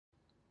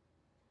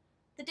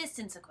The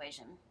distance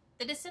equation.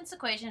 The distance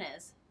equation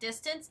is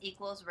distance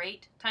equals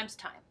rate times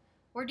time,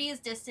 where d is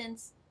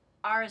distance,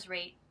 r is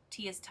rate,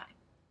 t is time.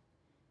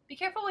 Be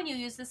careful when you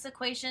use this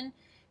equation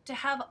to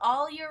have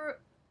all your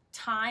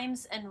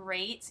times and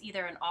rates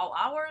either in all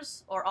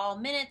hours or all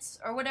minutes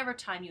or whatever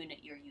time unit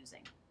you're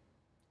using.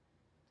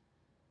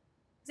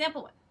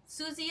 Example 1.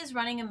 Susie is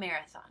running a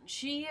marathon.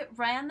 She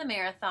ran the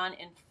marathon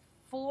in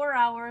 4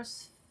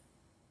 hours,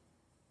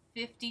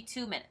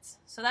 52 minutes.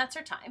 So that's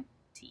her time,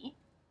 t.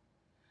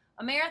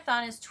 A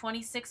marathon is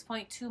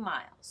 26.2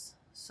 miles.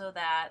 So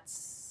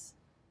that's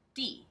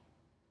d,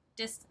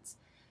 distance.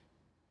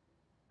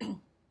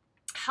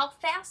 How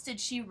fast did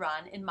she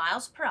run in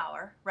miles per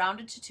hour,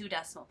 rounded to 2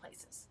 decimal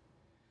places?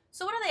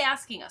 So what are they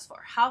asking us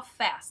for? How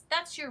fast?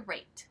 That's your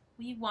rate.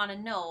 We want to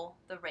know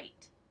the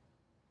rate.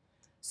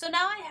 So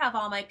now I have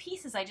all my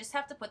pieces. I just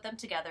have to put them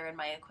together in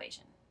my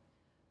equation.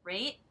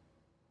 Rate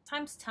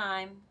times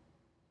time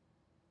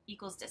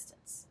equals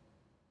distance.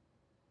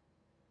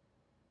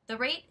 The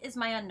rate is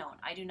my unknown.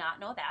 I do not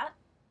know that.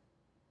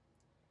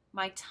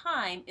 My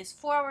time is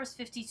 4 hours,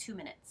 52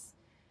 minutes.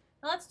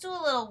 Now let's do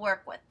a little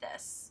work with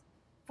this.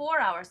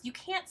 4 hours. You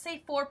can't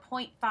say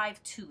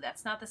 4.52.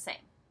 That's not the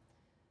same.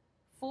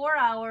 4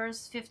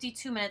 hours,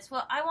 52 minutes.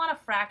 Well, I want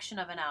a fraction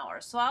of an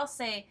hour. So I'll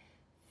say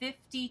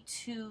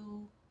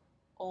 52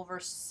 over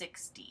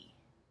 60.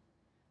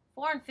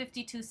 4 and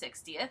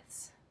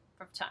 52/60ths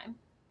for time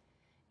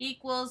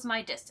equals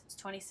my distance,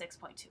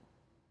 26.2.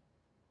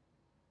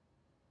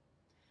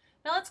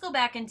 Now let's go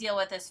back and deal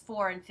with this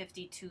 4 and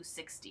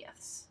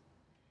 52/60ths.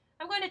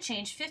 I'm going to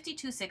change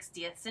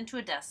 52/60ths into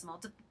a decimal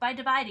by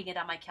dividing it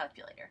on my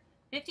calculator.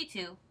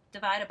 52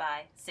 divided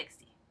by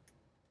 60.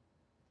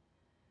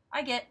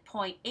 I get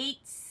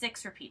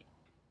 0.86 repeating.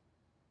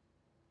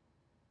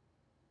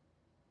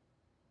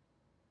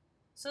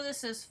 So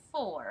this is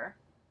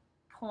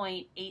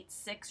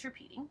 4.86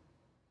 repeating.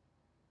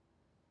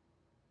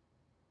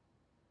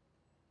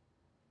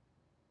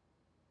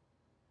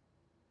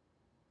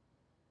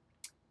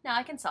 Now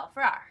I can solve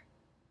for r.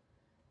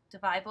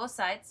 Divide both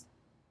sides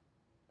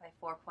by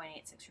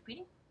 4.86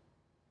 repeating.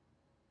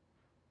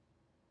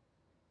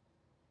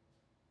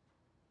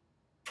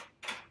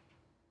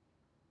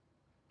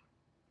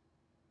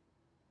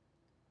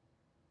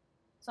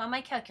 So on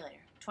my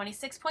calculator,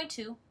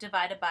 26.2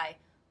 divided by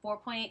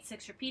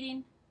 4.86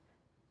 repeating,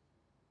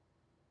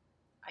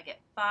 I get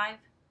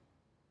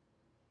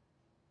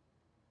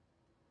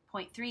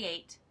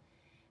 5.38.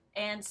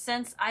 And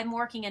since I'm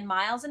working in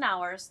miles and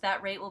hours,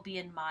 that rate will be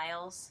in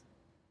miles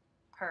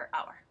per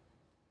hour.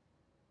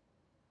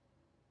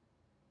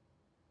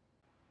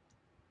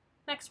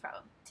 Next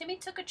problem. Timmy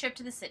took a trip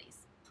to the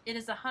cities. It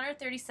is a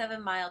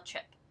 137-mile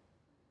trip.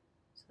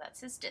 So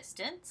that's his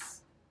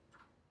distance.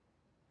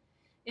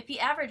 If he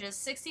averages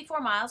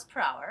 64 miles per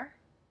hour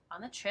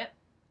on the trip,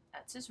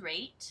 that's his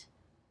rate.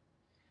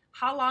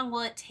 How long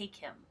will it take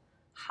him?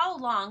 How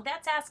long?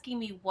 That's asking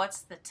me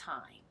what's the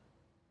time.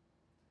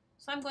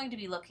 So I'm going to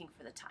be looking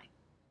for the time.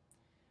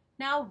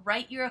 Now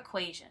write your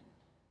equation.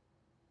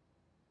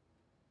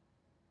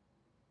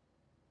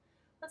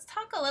 Let's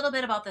talk a little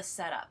bit about the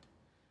setup.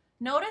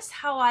 Notice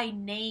how I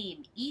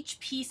name each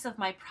piece of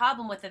my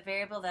problem with the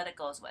variable that it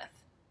goes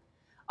with.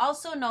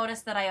 Also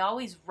notice that I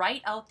always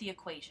write out the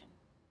equation.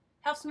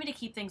 Helps me to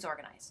keep things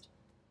organized.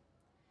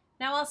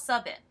 Now I'll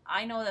sub in.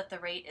 I know that the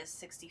rate is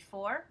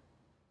 64.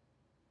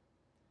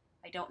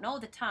 I don't know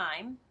the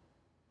time.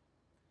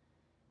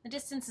 The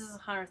distance is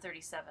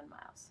 137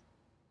 miles.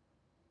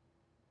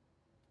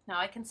 Now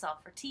I can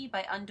solve for t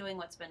by undoing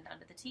what's been done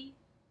to the t.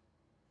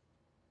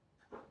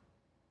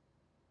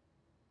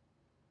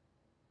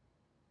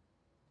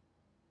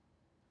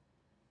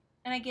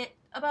 And I get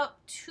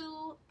about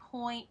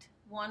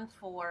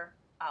 2.14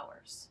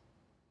 hours.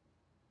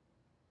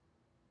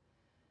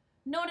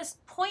 Notice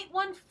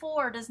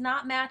 0.14 does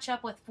not match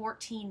up with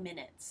 14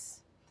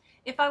 minutes.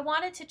 If I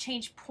wanted to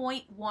change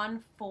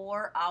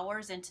 0.14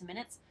 hours into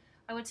minutes,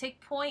 I would take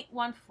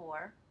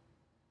 0.14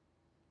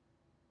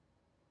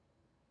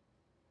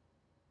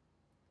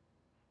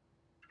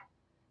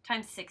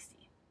 times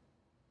 60.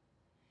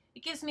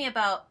 It gives me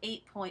about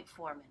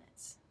 8.4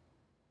 minutes.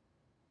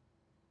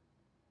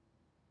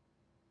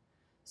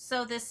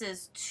 So this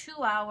is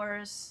 2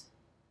 hours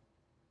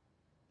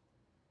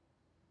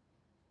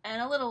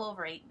and a little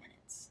over 8 minutes.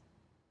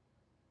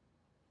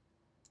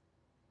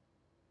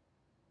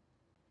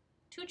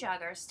 Two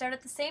joggers start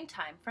at the same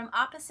time from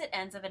opposite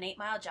ends of an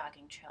 8-mile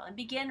jogging trail and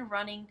begin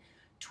running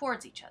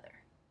towards each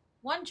other.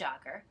 One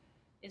jogger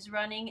is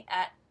running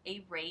at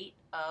a rate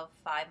of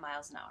 5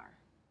 miles an hour.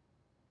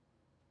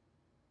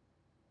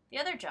 The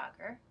other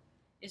jogger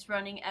is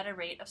running at a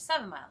rate of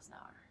 7 miles an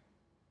hour.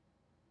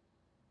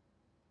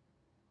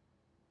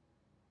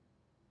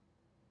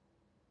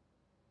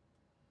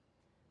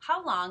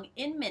 How long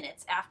in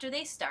minutes after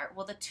they start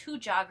will the two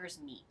joggers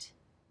meet?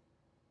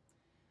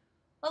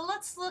 Well,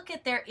 let's look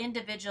at their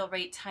individual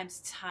rate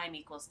times time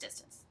equals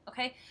distance,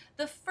 okay?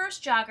 The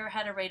first jogger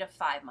had a rate of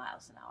 5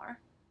 miles an hour.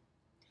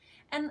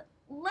 And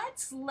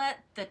let's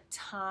let the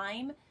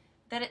time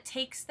that it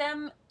takes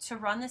them to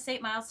run this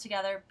 8 miles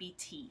together be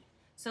t.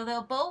 So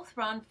they'll both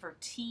run for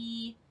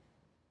t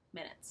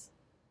minutes.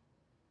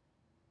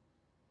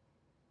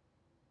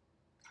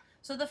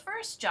 So the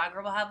first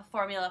jogger will have a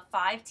formula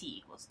 5t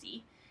equals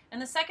d,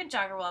 and the second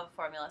jogger will have a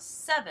formula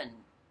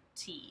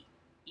 7t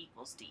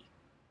equals d.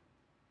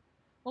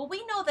 Well,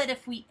 we know that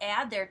if we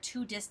add their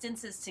two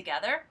distances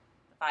together,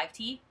 the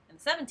 5t and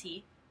the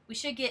 7t, we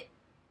should get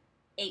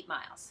 8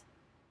 miles.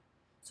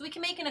 So we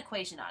can make an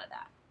equation out of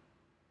that.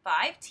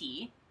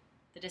 5t,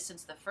 the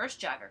distance the first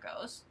jogger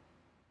goes,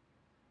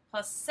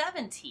 plus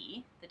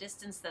 7t, the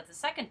distance that the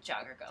second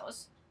jogger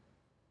goes,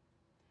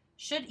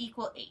 should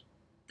equal 8,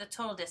 the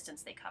total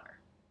distance they cover.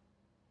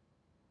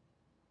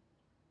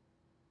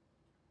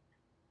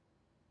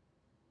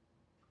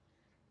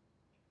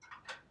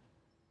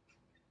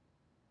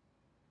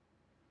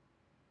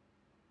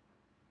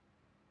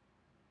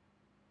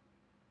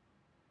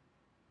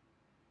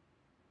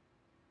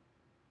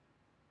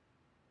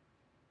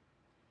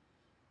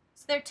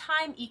 So their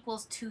time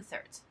equals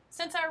 2/3.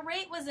 Since our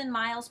rate was in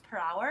miles per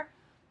hour,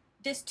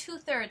 this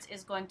 2/3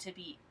 is going to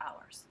be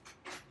hours.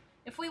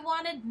 If we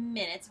wanted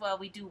minutes, well,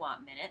 we do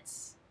want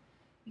minutes.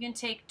 You can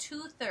take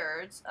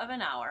 2/3 of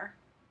an hour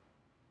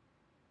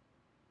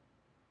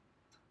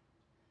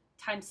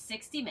times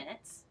 60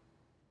 minutes,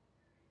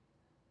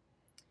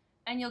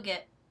 and you'll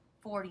get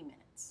 40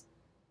 minutes.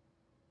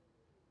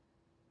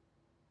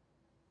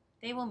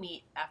 They will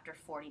meet after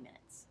 40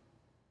 minutes.